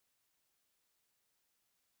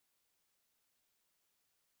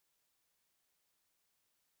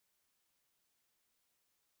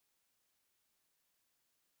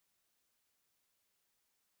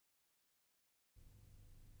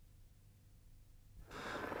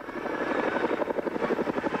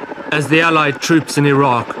As the Allied troops in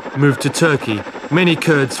Iraq move to Turkey, many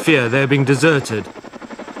Kurds fear they're being deserted.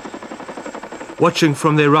 Watching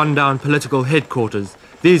from their rundown political headquarters,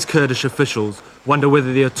 these Kurdish officials wonder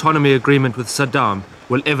whether the autonomy agreement with Saddam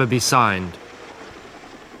will ever be signed.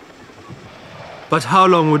 But how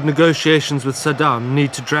long would negotiations with Saddam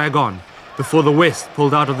need to drag on before the West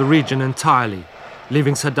pulled out of the region entirely,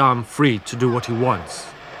 leaving Saddam free to do what he wants?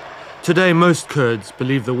 Today, most Kurds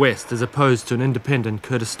believe the West is opposed to an independent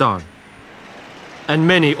Kurdistan. And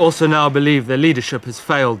many also now believe their leadership has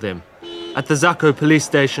failed them. At the Zakho police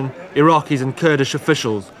station, Iraqis and Kurdish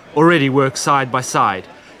officials already work side by side,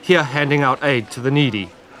 here handing out aid to the needy.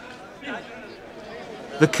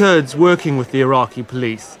 The Kurds working with the Iraqi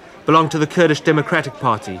police belong to the Kurdish Democratic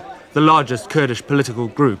Party, the largest Kurdish political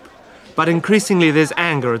group. But increasingly there's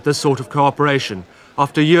anger at this sort of cooperation.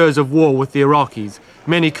 After years of war with the Iraqis,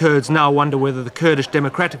 many Kurds now wonder whether the Kurdish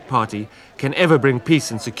Democratic Party can ever bring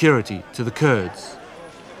peace and security to the Kurds.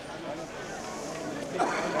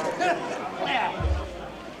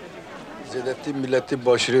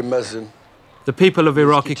 The people of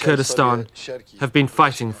Iraqi Kurdistan have been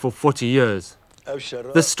fighting for 40 years.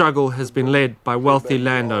 This struggle has been led by wealthy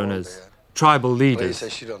landowners, tribal leaders.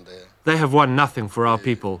 They have won nothing for our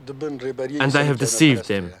people, and they have deceived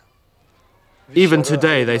them. Even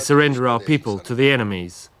today, they surrender our people to the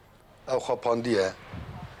enemies.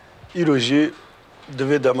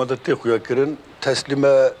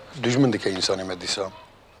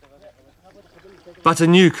 But a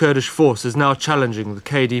new Kurdish force is now challenging the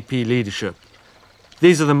KDP leadership.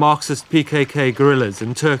 These are the Marxist PKK guerrillas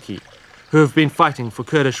in Turkey, who have been fighting for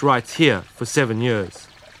Kurdish rights here for 7 years.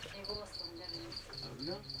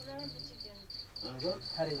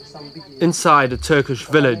 Inside a Turkish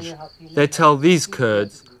village, they tell these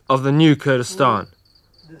Kurds of the new Kurdistan,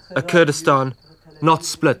 a Kurdistan not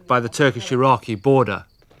split by the Turkish-Iraqi border.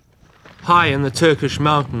 High in the Turkish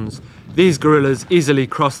mountains, these guerrillas easily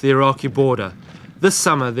cross the Iraqi border. This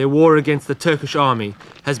summer, their war against the Turkish army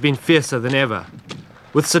has been fiercer than ever.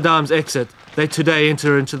 With Saddam's exit, they today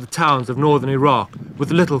enter into the towns of northern Iraq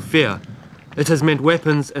with little fear. It has meant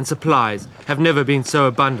weapons and supplies have never been so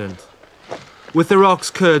abundant. With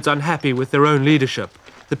Iraq's Kurds unhappy with their own leadership,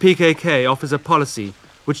 the PKK offers a policy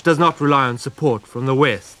which does not rely on support from the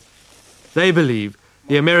West. They believe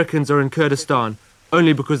the Americans are in Kurdistan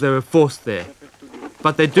only because they were forced there.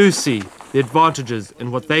 But they do see the advantages in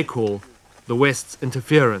what they call the West's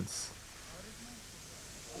interference.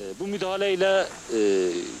 With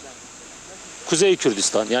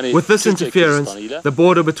this interference, the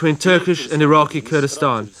border between Turkish and Iraqi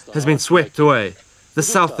Kurdistan has been swept away. The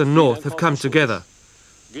south and north have come together.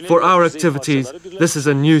 For our activities, this is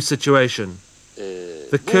a new situation.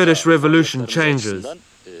 The Kurdish revolution changes.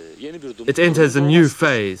 It enters a new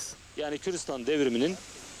phase.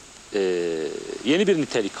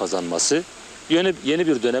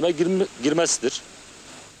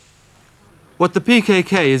 What the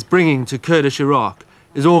PKK is bringing to Kurdish Iraq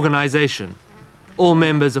is organization. All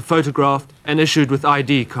members are photographed and issued with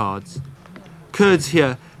ID cards. Kurds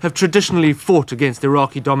here have traditionally fought against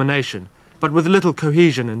Iraqi domination, but with little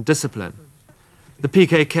cohesion and discipline. The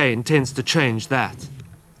PKK intends to change that.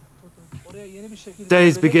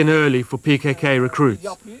 Days begin early for PKK recruits,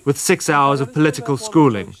 with 6 hours of political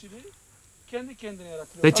schooling.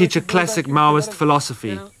 They teach a classic Maoist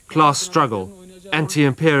philosophy, class struggle,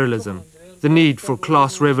 anti-imperialism, the need for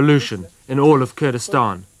class revolution in all of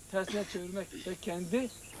Kurdistan.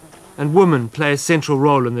 And women play a central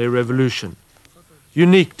role in their revolution.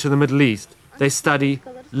 Unique to the Middle East, they study,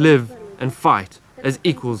 live and fight as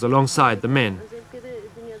equals alongside the men.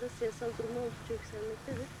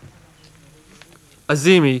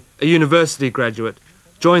 Azimi, a university graduate,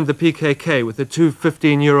 joined the PKK with her two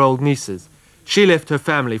 15-year-old nieces. She left her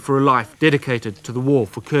family for a life dedicated to the war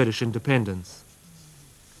for Kurdish independence.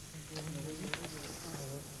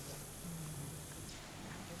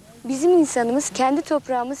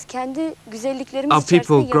 Our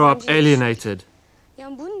people grow up alienated,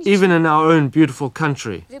 even in our own beautiful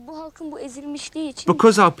country.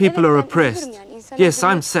 Because our people are oppressed, yes,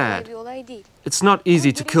 I'm sad. It's not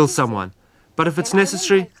easy to kill someone, but if it's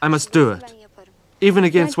necessary, I must do it. Even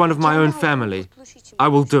against one of my own family, I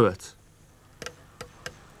will do it.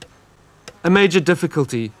 A major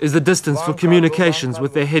difficulty is the distance for communications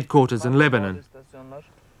with their headquarters in Lebanon.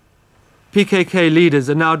 PKK leaders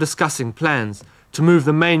are now discussing plans to move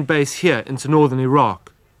the main base here into northern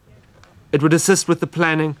Iraq. It would assist with the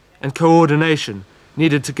planning and coordination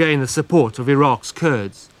needed to gain the support of Iraq's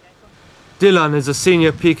Kurds. Dilan is a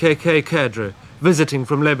senior PKK cadre visiting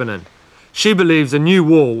from Lebanon. She believes a new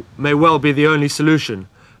war may well be the only solution,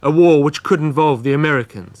 a war which could involve the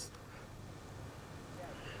Americans.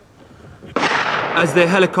 As their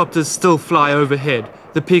helicopters still fly overhead,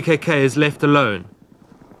 the PKK is left alone.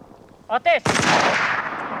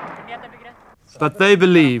 But they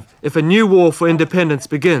believe if a new war for independence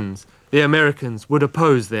begins, the Americans would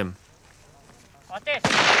oppose them.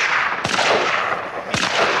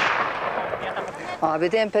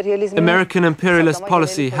 American imperialist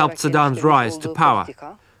policy helped Saddam's rise to power.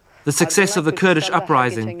 The success of the Kurdish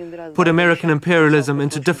uprising put American imperialism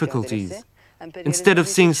into difficulties. Instead of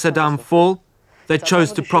seeing Saddam fall, they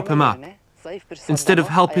chose to prop him up. Instead of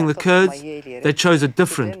helping the Kurds, they chose a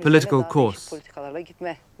different political course.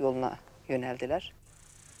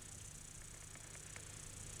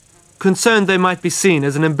 Concerned they might be seen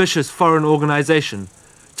as an ambitious foreign organization,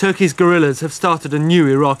 Turkey's guerrillas have started a new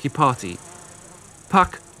Iraqi party.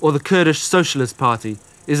 PKK, or the Kurdish Socialist Party,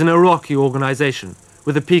 is an Iraqi organization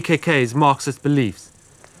with the PKK's Marxist beliefs.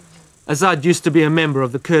 Azad used to be a member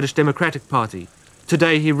of the Kurdish Democratic Party.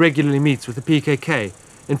 Today he regularly meets with the PKK,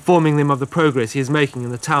 informing them of the progress he is making in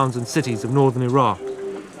the towns and cities of northern Iraq.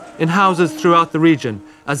 In houses throughout the region,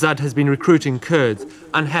 Azad has been recruiting Kurds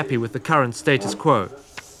unhappy with the current status quo.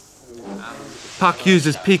 PKK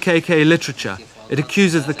uses PKK literature. It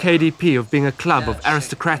accuses the KDP of being a club of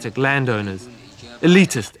aristocratic landowners,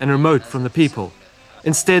 elitist and remote from the people.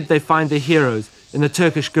 Instead, they find their heroes in the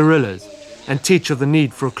Turkish guerrillas and teach of the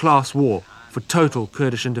need for a class war for total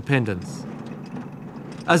Kurdish independence.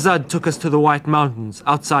 Azad took us to the White Mountains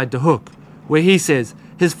outside Duhok, where he says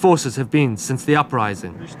his forces have been since the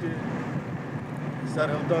uprising.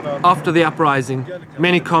 After the uprising,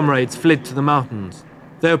 many comrades fled to the mountains.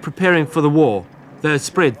 They were preparing for the war. They are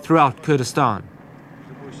spread throughout Kurdistan.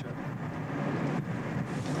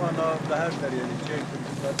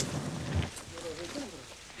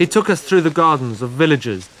 He took us through the gardens of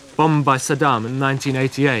villages bombed by Saddam in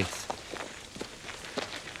 1988.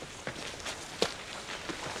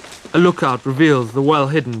 A lookout reveals the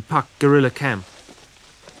well-hidden PKK guerrilla camp.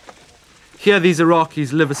 Here these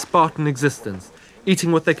Iraqis live a Spartan existence,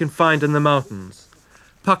 eating what they can find in the mountains.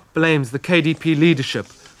 PKK blames the KDP leadership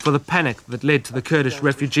for the panic that led to the Kurdish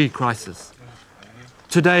refugee crisis.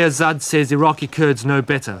 Today Azad says Iraqi Kurds know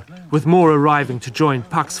better, with more arriving to join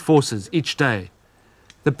PKK's forces each day.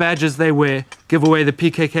 The badges they wear give away the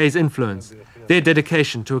PKK's influence, their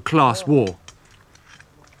dedication to a class war.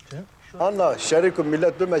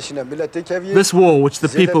 This war which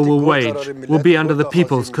the people will wage will be under the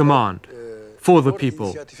people's command, for the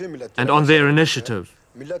people, and on their initiative.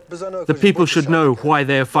 The people should know why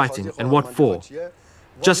they are fighting and what for,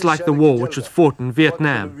 just like the war which was fought in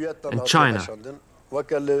Vietnam and China.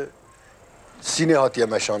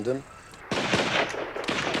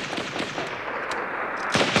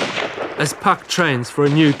 As PKK trains for a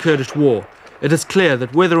new Kurdish war, it is clear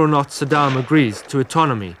that whether or not Saddam agrees to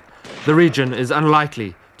autonomy, the region is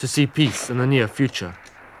unlikely to see peace in the near future.